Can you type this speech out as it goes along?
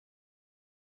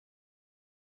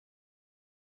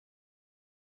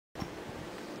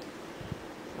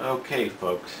Okay,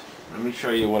 folks, let me show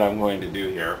you what I'm going to do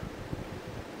here.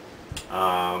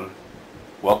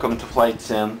 Welcome to Flight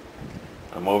Sim.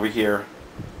 I'm over here.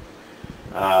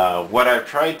 What I've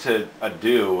tried to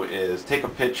do is take a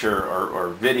picture or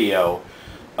video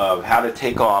of how to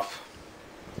take off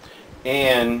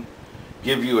and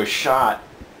give you a shot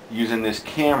using this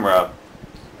camera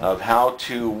of how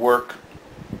to work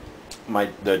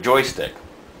the joystick.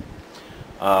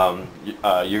 You're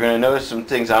going to notice some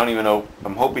things I don't even know.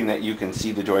 I'm hoping that you can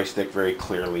see the joystick very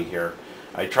clearly here.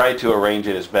 I tried to arrange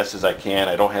it as best as I can.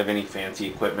 I don't have any fancy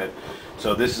equipment,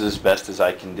 so this is as best as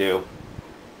I can do.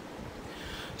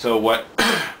 So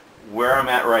where I'm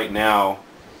at right now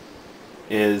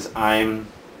is I'm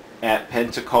at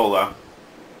Pensacola,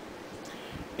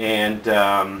 and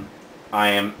I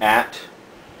am at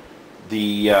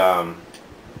the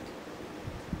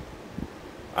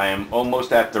I am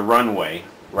almost at the runway.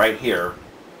 Right here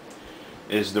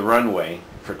is the runway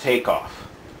for takeoff,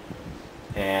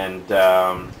 and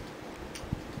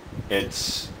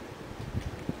that's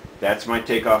my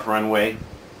takeoff runway.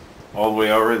 All the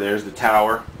way over there's the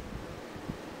tower,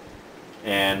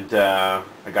 and I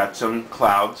got some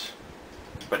clouds,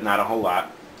 but not a whole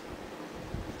lot.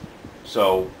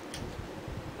 So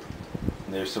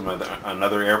there's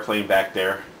another airplane back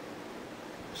there,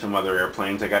 some other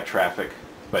airplanes. I got traffic,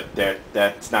 but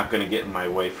that's not going to get in my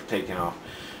way for taking off.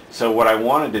 So what I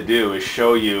wanted to do is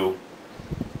show you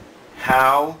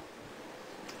how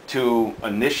to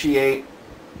initiate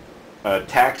a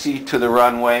taxi to the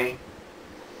runway,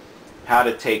 how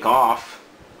to take off,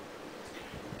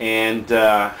 and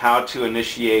how to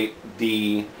initiate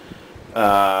the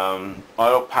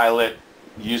autopilot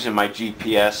using my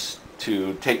GPS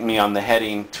to take me on the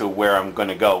heading to where I'm going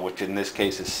to go, which in this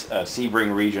case is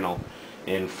Sebring Regional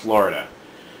in Florida.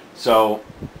 So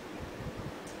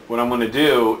what I'm going to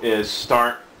do is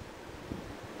start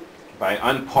by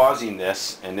unpausing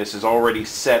this, and this is already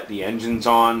set. The engine's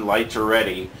on, lights are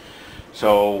ready.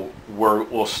 So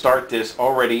we'll start this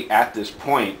already at this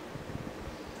point,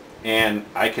 and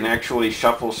I can actually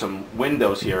shuffle some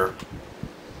windows here.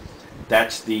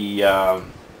 That's the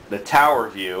tower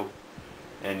view,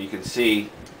 and you can see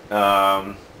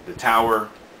the tower.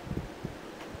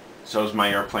 So's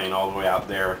my airplane all the way out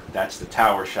there. That's the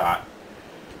tower shot.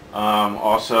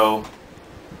 Also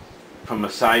from a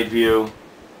side view,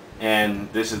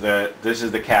 and this is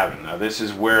the cabin. Now this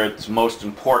is where it's most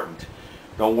important.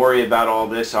 Don't worry about all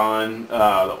this on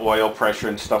the oil pressure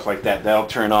and stuff like that. That'll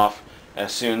turn off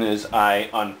as soon as I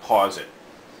unpause it.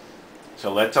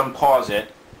 So let's unpause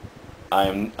it.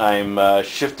 I'm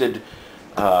shifted.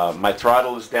 My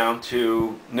throttle is down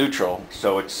to neutral,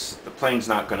 so the plane's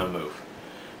not going to move.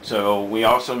 So we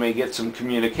also may get some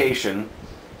communication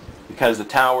because the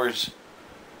tower's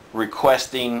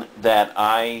requesting that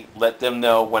I let them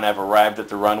know when I've arrived at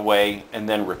the runway and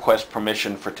then request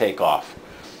permission for takeoff.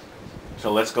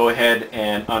 So let's go ahead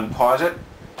and unpause it.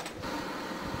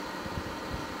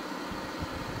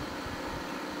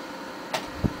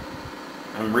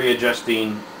 I'm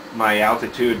readjusting my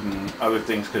altitude and other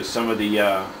things because some of the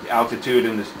altitude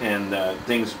and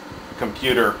things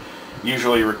computer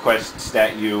usually requests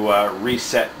that you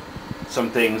reset some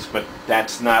things, but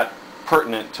that's not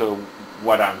pertinent to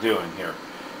what I'm doing here.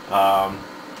 I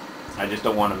just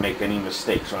don't want to make any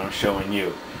mistakes when I'm showing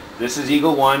you. This is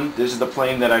Eagle 1. This is the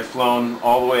plane that I've flown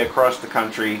all the way across the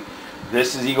country.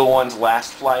 This is Eagle 1's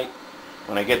last flight.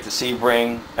 When I get to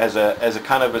Sebring, as a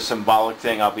kind of a symbolic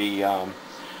thing, I'll be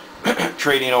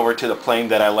trading over to the plane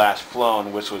that I last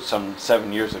flown, which was some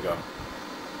 7 years ago.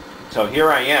 So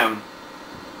here I am,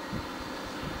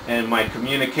 and my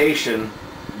communication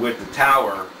with the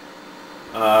tower.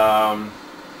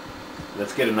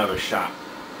 Let's get another shot.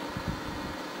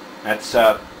 That's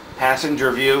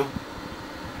passenger view.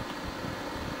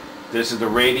 This is the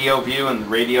radio view and the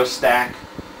radio stack.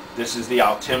 This is the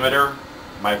altimeter,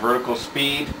 my vertical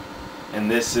speed,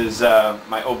 and this is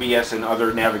my OBS and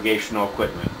other navigational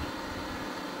equipment.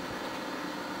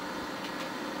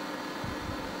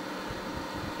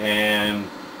 And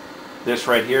this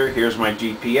right here, here's my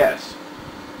GPS.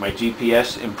 My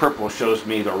GPS in purple shows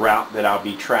me the route that I'll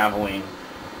be traveling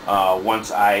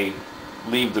once I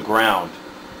leave the ground.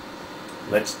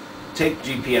 Let's take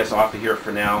GPS off of here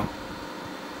for now,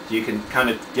 so you can kind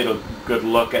of get a good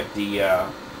look at the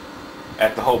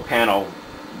whole panel.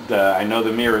 I know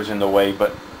the mirror's in the way,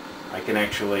 but I can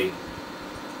actually.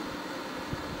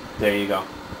 There you go.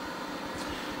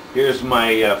 Here's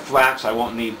my flaps. I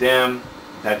won't need them.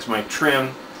 That's my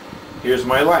trim. Here's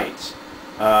my lights.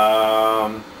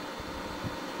 My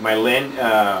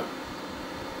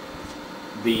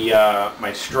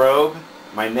strobe,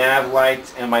 my nav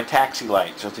lights, and my taxi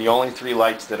light. So it's the only 3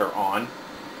 lights that are on.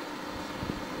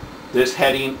 This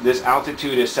heading, this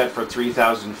altitude is set for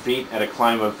 3,000 feet at a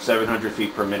climb of 700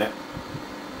 feet per minute.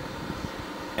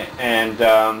 And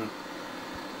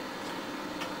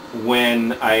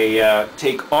when I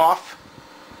take off,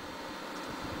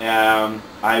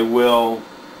 I will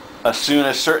assume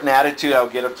a certain attitude. I'll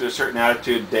get up to a certain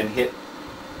altitude, then hit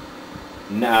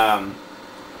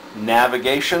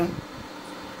navigation,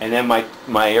 and then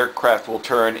my aircraft will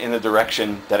turn in the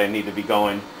direction that I need to be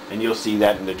going, and you'll see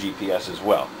that in the GPS as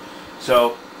well.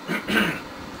 So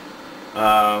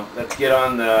let's get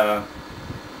on the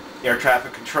air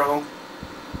traffic control,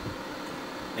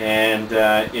 and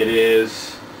it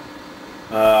is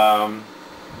I'm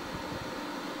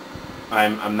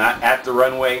not at the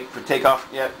runway for takeoff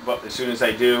yet, but as soon as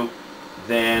I do,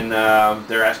 then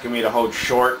they're asking me to hold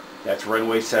short. That's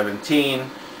runway 17.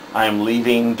 I'm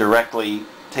leaving directly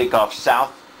takeoff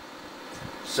south.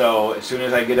 So as soon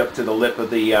as I get up to the lip of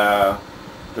the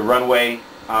runway,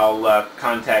 I'll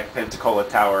contact Pensacola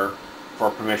Tower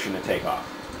for permission to take off.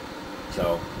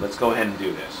 So let's go ahead and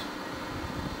do this.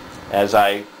 As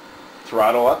I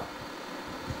throttle up,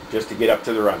 just to get up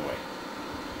to the runway.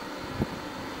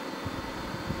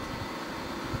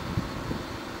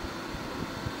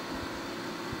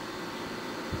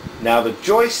 Now the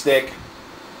joystick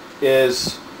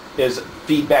is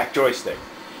feedback joystick.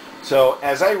 So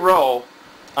as I roll,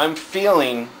 I'm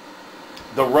feeling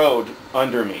the road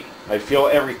under me. I feel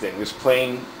everything. This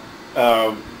plane,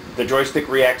 the joystick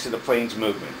reacts to the plane's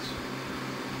movements.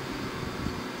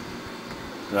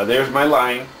 Now there's my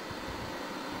line,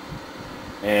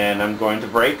 and I'm going to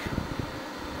brake.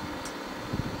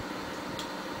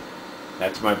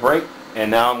 That's my brake,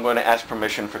 and now I'm going to ask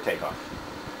permission for takeoff.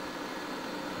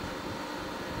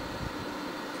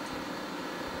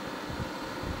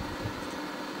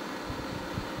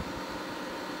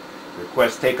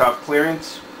 Request takeoff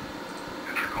clearance.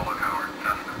 Pensacola Tower,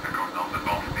 Cessna, Echo Delta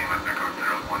Golf, Lima, Echo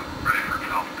 01, ready for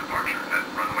self-departure at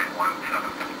runway 17.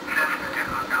 Cessna,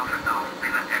 Echo Delta Golf,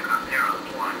 Lima, Echo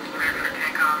 01, ready for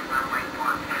takeoff, runway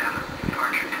 17,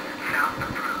 departure to south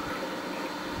approved.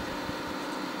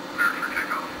 Cleared for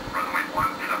takeoff, runway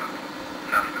 17,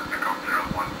 Cessna, Echo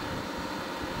 01.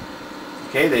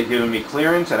 Okay, they've given me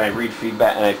clearance, and I read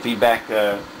feedback, and I feedback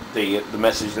the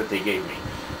message that they gave me.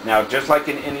 Now, just like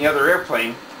in any other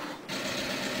airplane,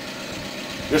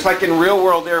 just like in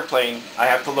real-world airplane, I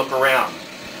have to look around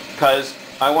because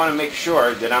I want to make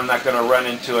sure that I'm not going to run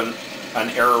into an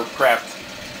aircraft.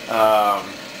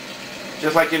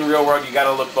 Just like in real world, you got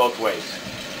to look both ways.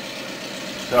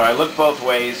 So I look both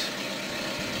ways,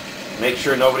 make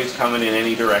sure nobody's coming in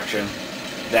any direction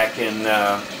that can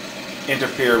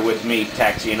interfere with me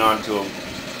taxiing onto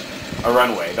a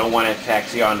runway. I don't want to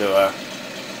taxi onto a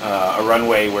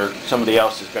runway where somebody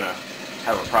else is going to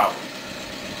have a problem.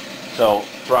 So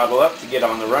throttle up to get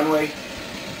on the runway.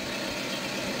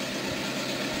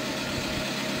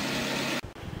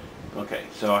 Okay,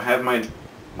 so I have my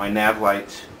nav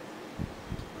lights.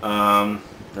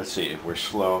 Let's see if we're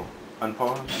slow.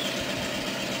 Unpause.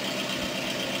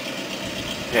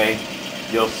 Okay,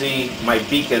 you'll see my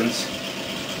beacons.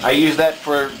 I use that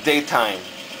for daytime.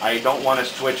 I don't want to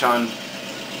switch on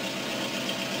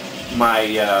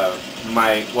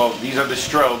well, these are the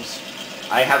strobes.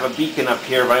 I have a beacon up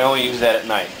here, but I only use that at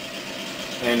night.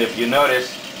 And if you notice,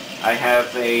 I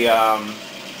have a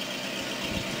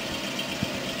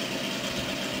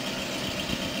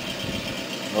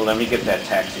well, let me get that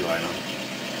taxi line on.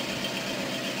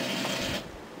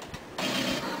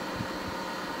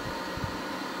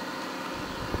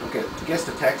 Okay, I guess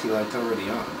the taxi light's already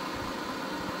on.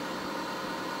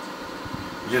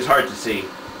 It's just hard to see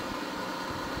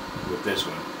with this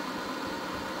one.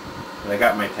 But I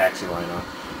got my taxi line on.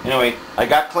 Anyway, I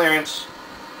got clearance,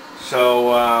 so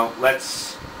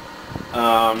let's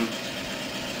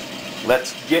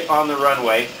get on the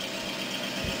runway.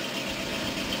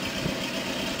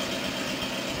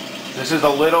 This is a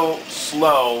little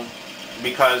slow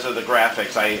because of the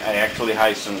graphics. I actually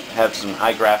have some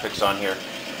high graphics on here.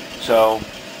 So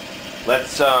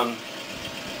let's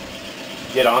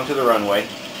get onto the runway.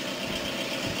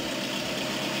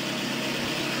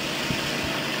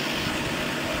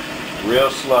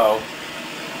 Real slow.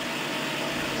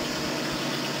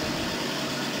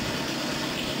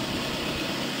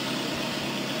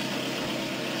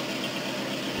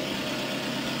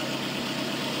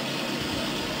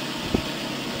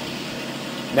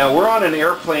 Now we're on an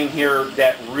airplane here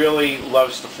that really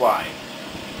loves to fly.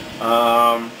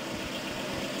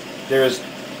 There's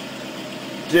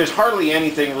hardly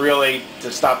anything really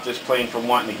to stop this plane from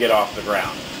wanting to get off the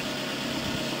ground.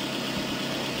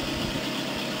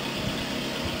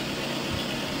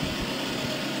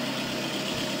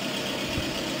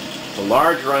 So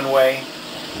large runway,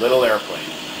 little airplane.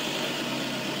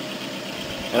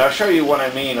 And I'll show you what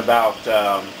I mean about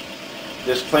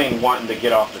this plane wanting to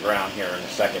get off the ground here in a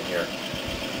second here.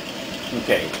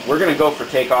 Okay, we're going to go for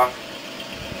takeoff.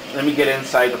 Let me get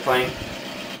inside the plane.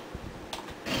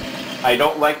 I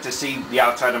don't like to see the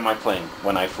outside of my plane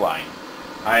when I fly.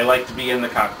 I like to be in the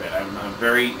cockpit. I'm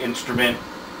very instrument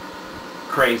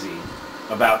crazy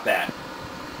about that.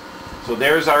 So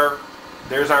there's our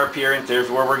appearance, there's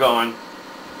where we're going.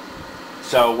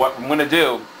 So what I'm going to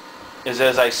do is,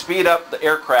 as I speed up the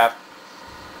aircraft,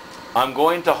 I'm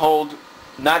going to hold,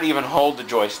 not even hold the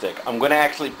joystick, I'm going to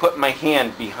actually put my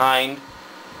hand behind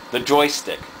the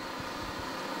joystick.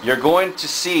 You're going to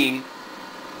see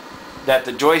that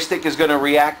the joystick is going to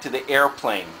react to the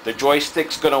airplane. The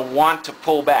joystick's going to want to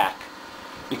pull back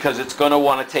because it's going to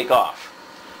want to take off.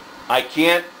 I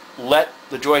can't let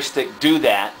the joystick do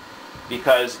that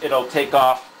because it'll take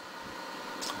off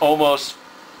almost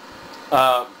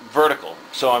vertical.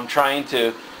 So I'm trying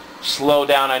to slow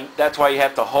down, and that's why you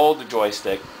have to hold the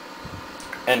joystick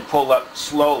and pull up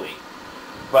slowly.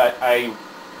 But I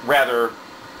rather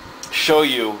show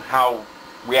you how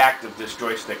reactive this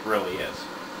joystick really is.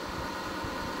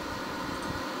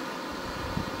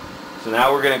 So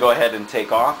now we're going to go ahead and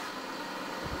take off.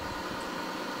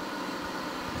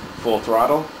 Full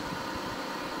throttle.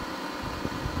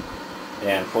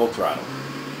 And full throttle.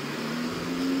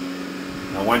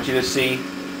 I want you to see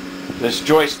this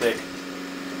joystick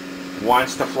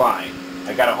wants to fly.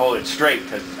 I got to hold it straight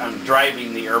because I'm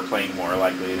driving the airplane more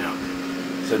likely now.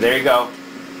 So there you go.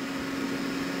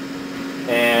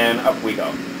 And up we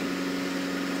go.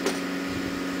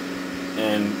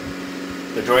 And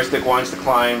the joystick wants to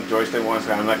climb. Joystick wants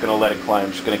to climb. I'm not going to let it climb.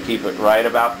 I'm just going to keep it right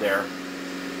about there.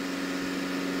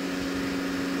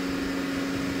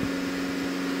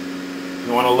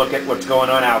 You want to look at what's going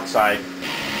on outside.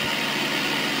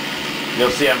 You'll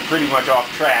see I'm pretty much off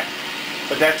track,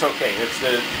 but that's okay. It's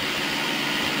the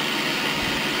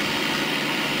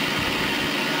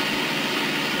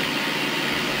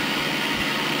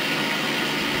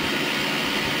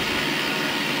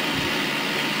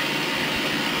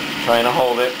trying to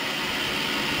hold it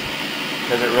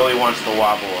because it really wants to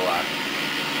wobble a lot.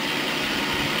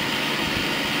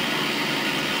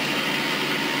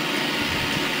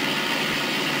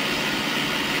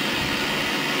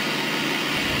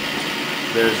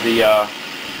 There's the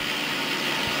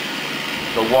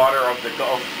water of the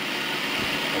Gulf.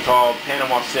 It's all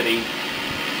Panama City.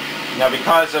 Now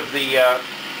because of the,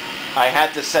 I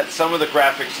had to set some of the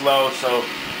graphics low, so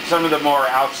some of the more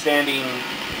outstanding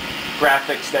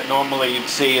graphics that normally you'd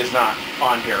see is not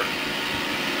on here.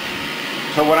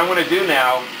 So what I'm going to do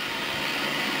now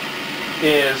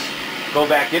is go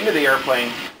back into the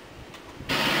airplane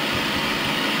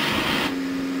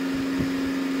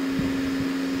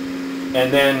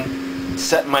and then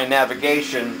set my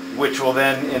navigation, which will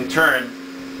then in turn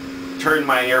turn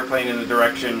my airplane in the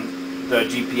direction the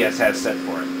GPS has set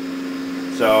for it.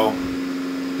 So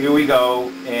here we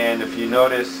go, and if you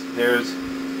notice there's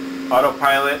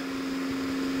autopilot,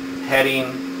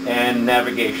 heading, and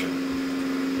navigation.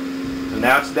 So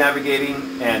now it's navigating,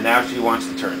 and now she wants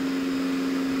to turn.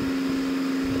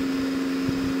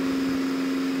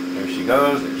 There she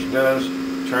goes,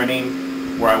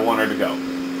 turning where I want her to go.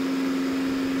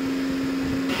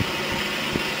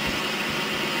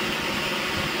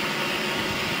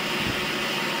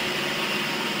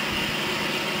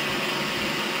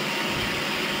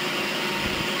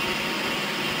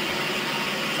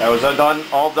 That was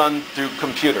all done through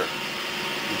computer.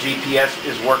 The GPS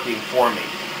is working for me.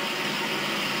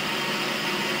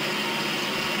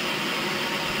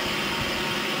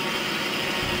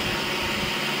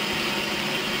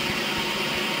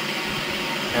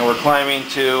 And we're climbing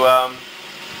to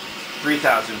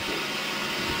 3,000 feet.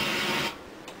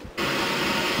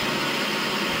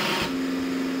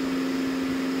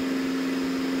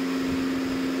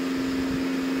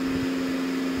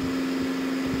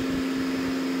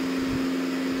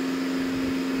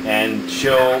 And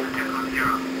she'll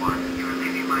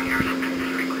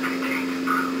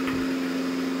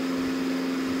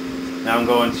now I'm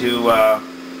going to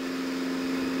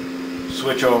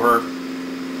switch over.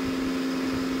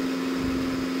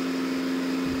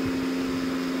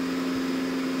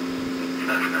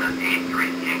 Cessna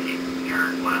 83 Yankee,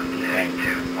 turn left, heading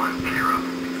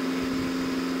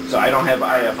 210. So I don't have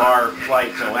IFR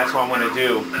flight, so that's what I'm going to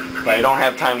do. But I don't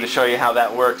have time to show you how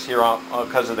that works here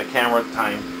because of the camera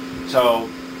time. So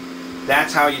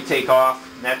that's how you take off,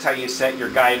 and that's how you set your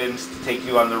guidance to take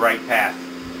you on the right path.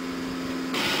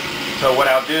 So what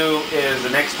I'll do is the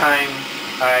next time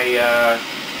I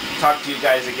talk to you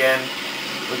guys again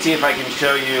Let's see if I can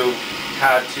show you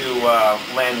how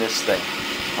to land this thing.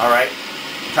 Alright?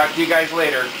 Talk to you guys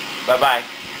later. Bye-bye.